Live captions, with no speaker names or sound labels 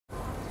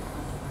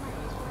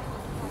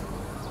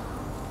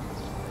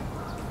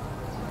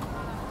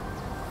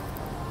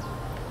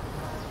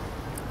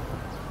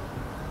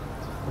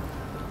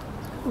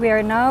We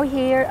are now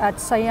here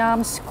at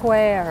Siam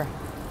Square,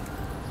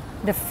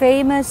 the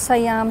famous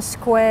Siam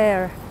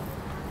Square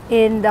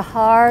in the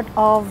heart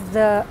of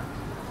the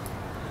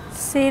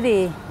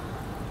city.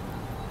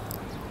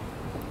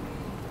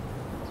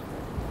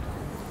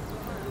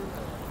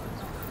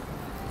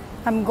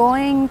 I'm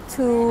going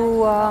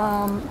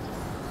to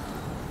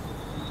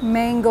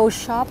mango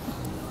shop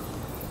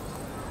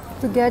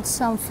to get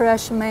some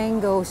fresh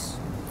mangoes.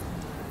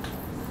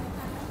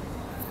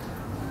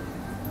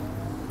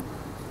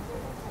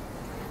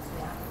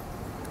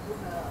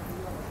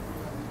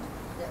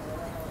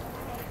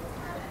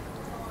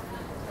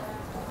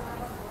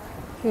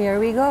 Here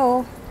we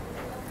go.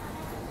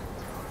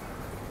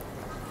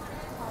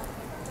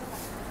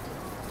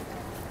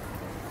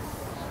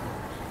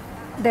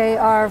 They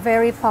are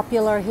very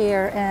popular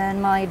here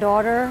and my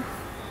daughter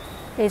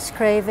is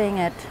craving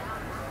it.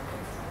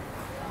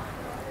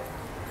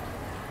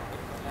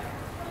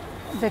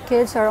 The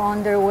kids are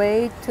on their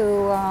way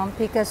to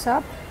pick us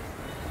up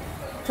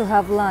to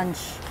have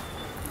lunch.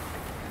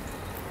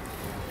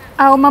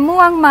 เอามะม่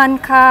วงมัน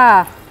ค่ะ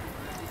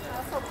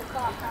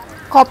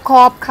ข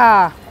อบๆค่ะ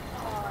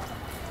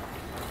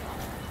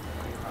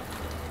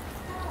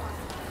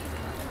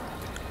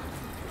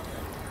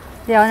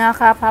เดี๋ยวนะ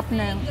คะพับ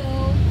หนึ่ง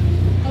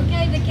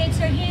Okay, the kids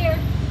are here.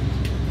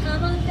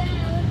 Come on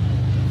down.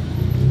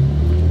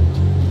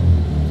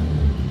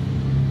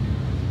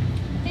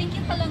 Thank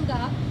you,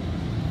 Palanga.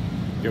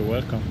 You're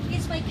welcome.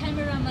 He's my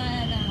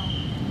cameraman now.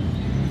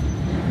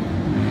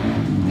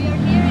 We are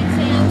here in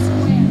Siam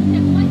Square.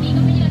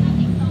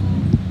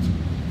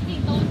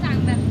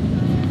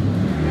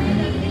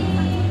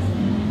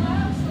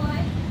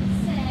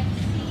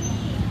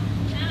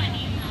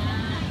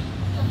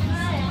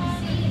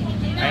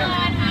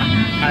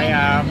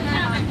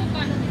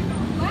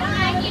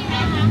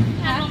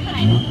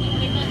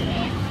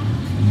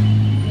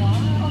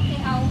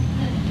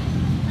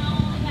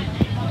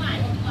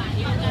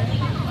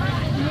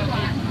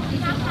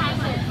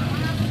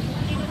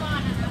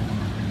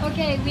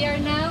 Okay, we are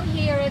now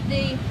here at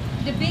the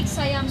big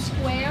Siam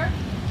Square.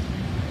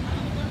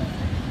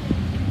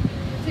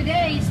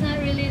 Today it's not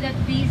really that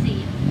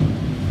busy.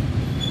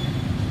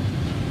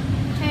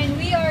 And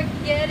we are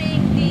getting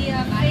the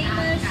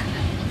famous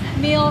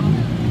milk.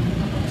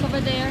 It's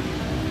over there.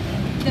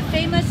 The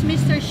famous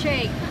Mr.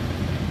 Shake.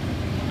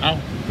 Oh,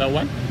 that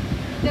one?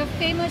 The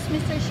famous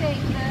Mr.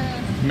 Shake.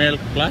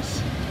 Milk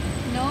plus?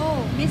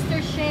 No,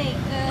 Mr.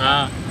 Shake.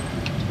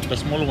 The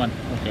small one.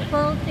 Okay.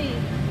 Pearl tea.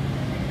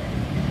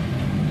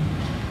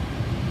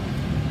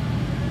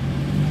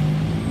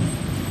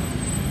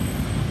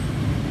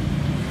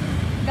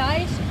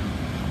 Guys,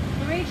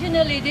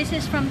 originally this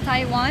is from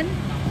Taiwan,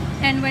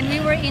 and when we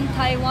were in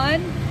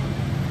Taiwan,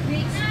 we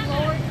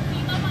explored.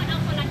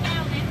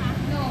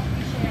 No,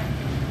 we share.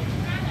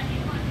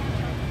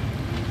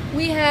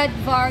 We had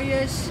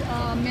various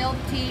milk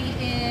tea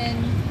in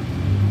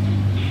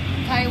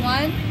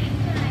Taiwan.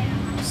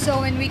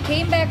 So when we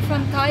came back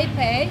from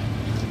Taipei,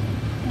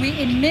 we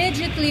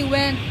immediately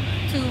went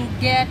to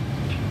get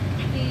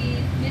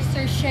the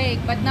Mr. Shake,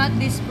 but not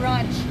this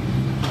brunch.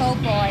 Oh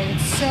boy,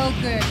 it's so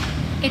good.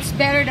 It's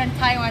better than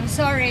Taiwan.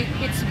 Sorry,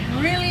 it's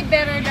really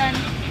better than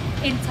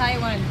in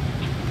Taiwan.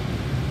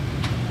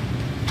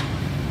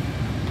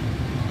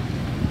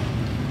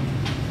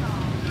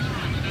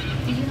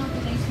 Did you know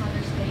today's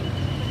Mother's Day?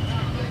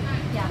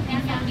 Yeah, in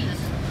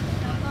Philippines.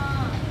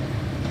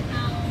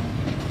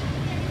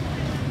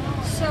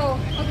 So,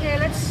 okay,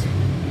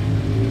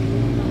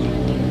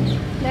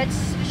 let's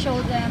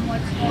show them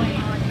what's going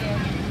on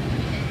here.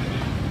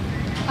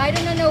 I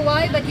don't know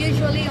why, but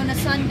usually on a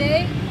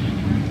Sunday,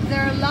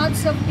 there are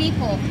lots of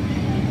people,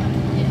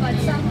 but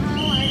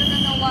somehow I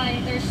don't know why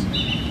there's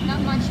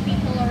not much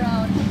people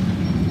around.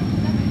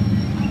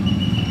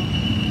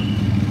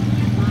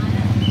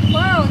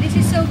 Wow, this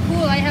is so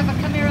cool. I have a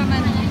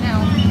cameraman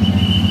now.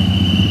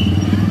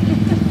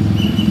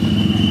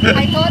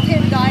 I taught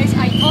him, guys,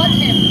 I taught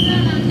him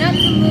not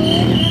to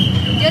move,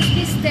 just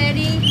be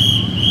steady.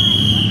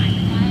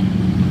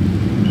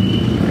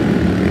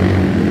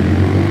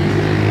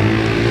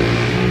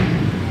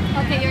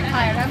 Okay, you're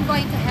tired. I'm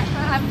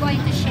going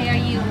to share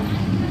you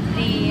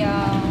the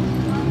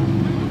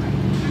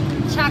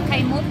cha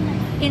kai muk.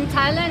 In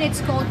Thailand,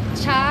 it's called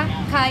cha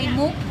kai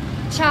muk.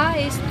 Cha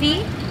is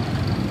tea.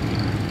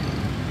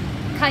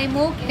 Kai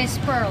muk is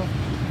pearl.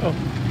 Oh.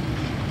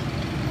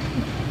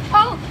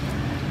 Oh,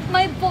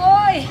 my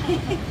boy!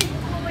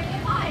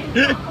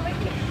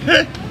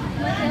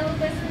 My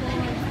eldest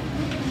boy.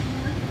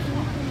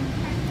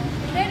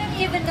 They don't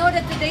even know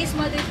that today's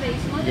Mother's Day.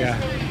 It's Mother's Day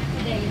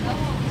today, you know?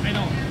 I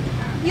know.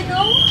 You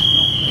know?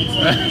 It's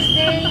Mother's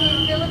Day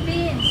in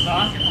Philippines.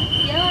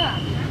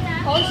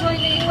 Yeah. Also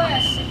in the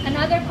US and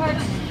other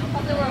parts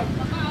of the world.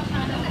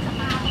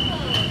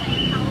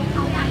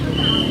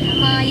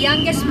 My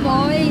youngest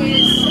boy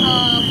is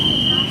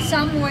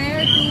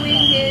somewhere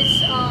doing his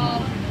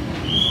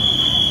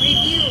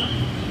review.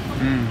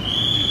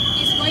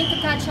 He's going to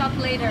catch up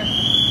later.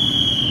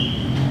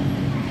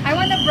 I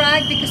want to to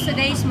brag because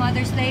today is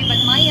Mother's Day, but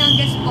my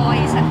youngest boy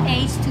is an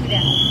A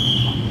student.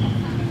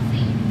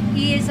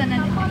 He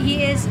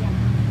is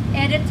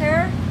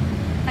editor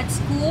at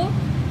school.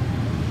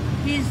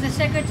 He's the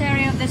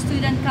secretary of the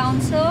student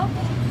council,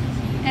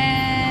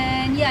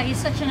 and yeah, he's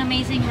such an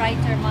amazing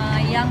writer.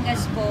 My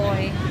youngest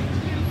boy.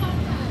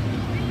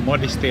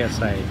 Modesty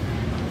aside.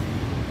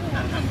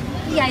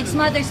 Yeah, it's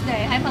Mother's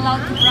Day. I'm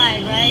allowed to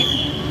brag, right?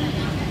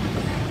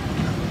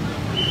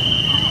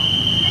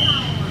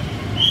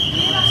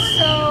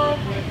 So,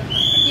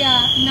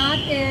 yeah, Nat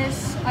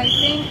is, I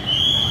think,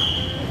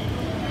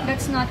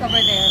 that's not over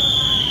there.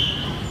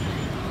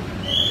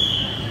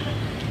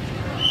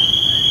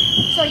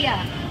 So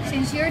yeah,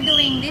 since you're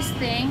doing this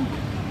thing,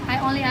 I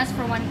only ask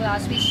for one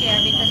glass. We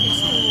share because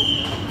it's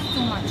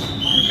too much.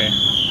 Okay.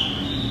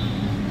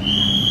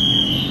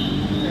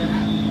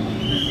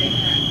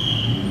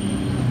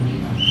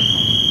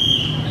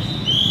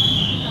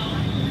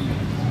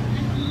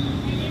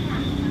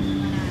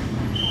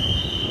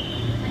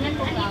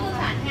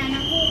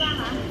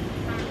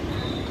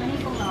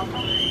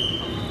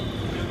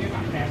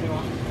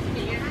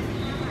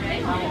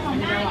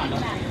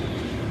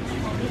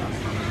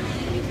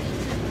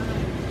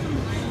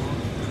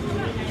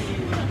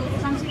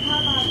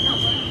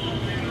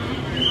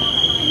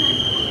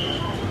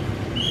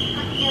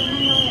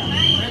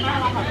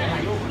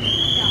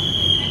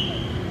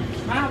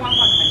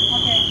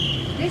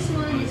 This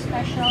one is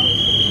special,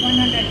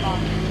 100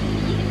 baht.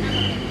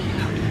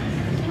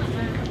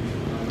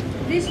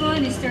 This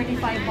one is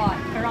 35 baht,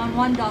 around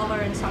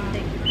 $1 and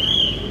something.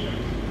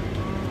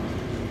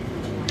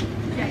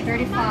 Yeah,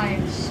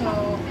 35.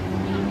 So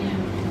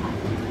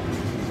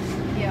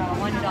yeah,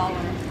 $1.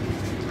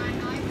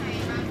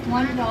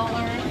 $1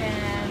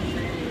 and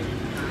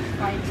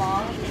 5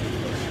 baht.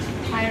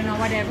 I don't know,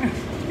 whatever.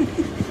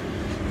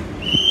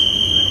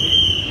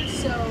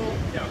 So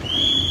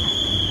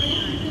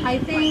I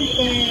think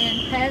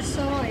in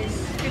peso is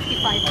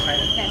 55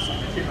 peso.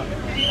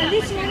 And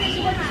this one is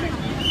what is it?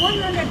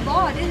 100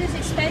 baht. It is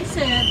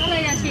expensive.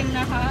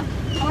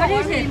 What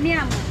is it?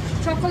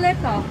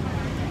 Chocolate.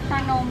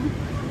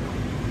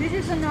 This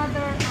is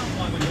another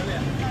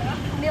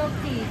milk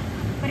tea,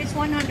 but it's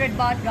 100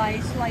 baht,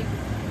 guys. Like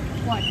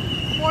what?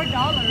 $4?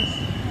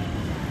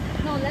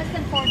 No, less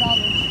than $4.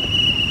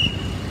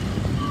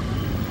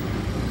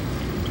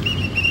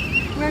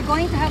 We're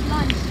going to have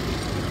lunch.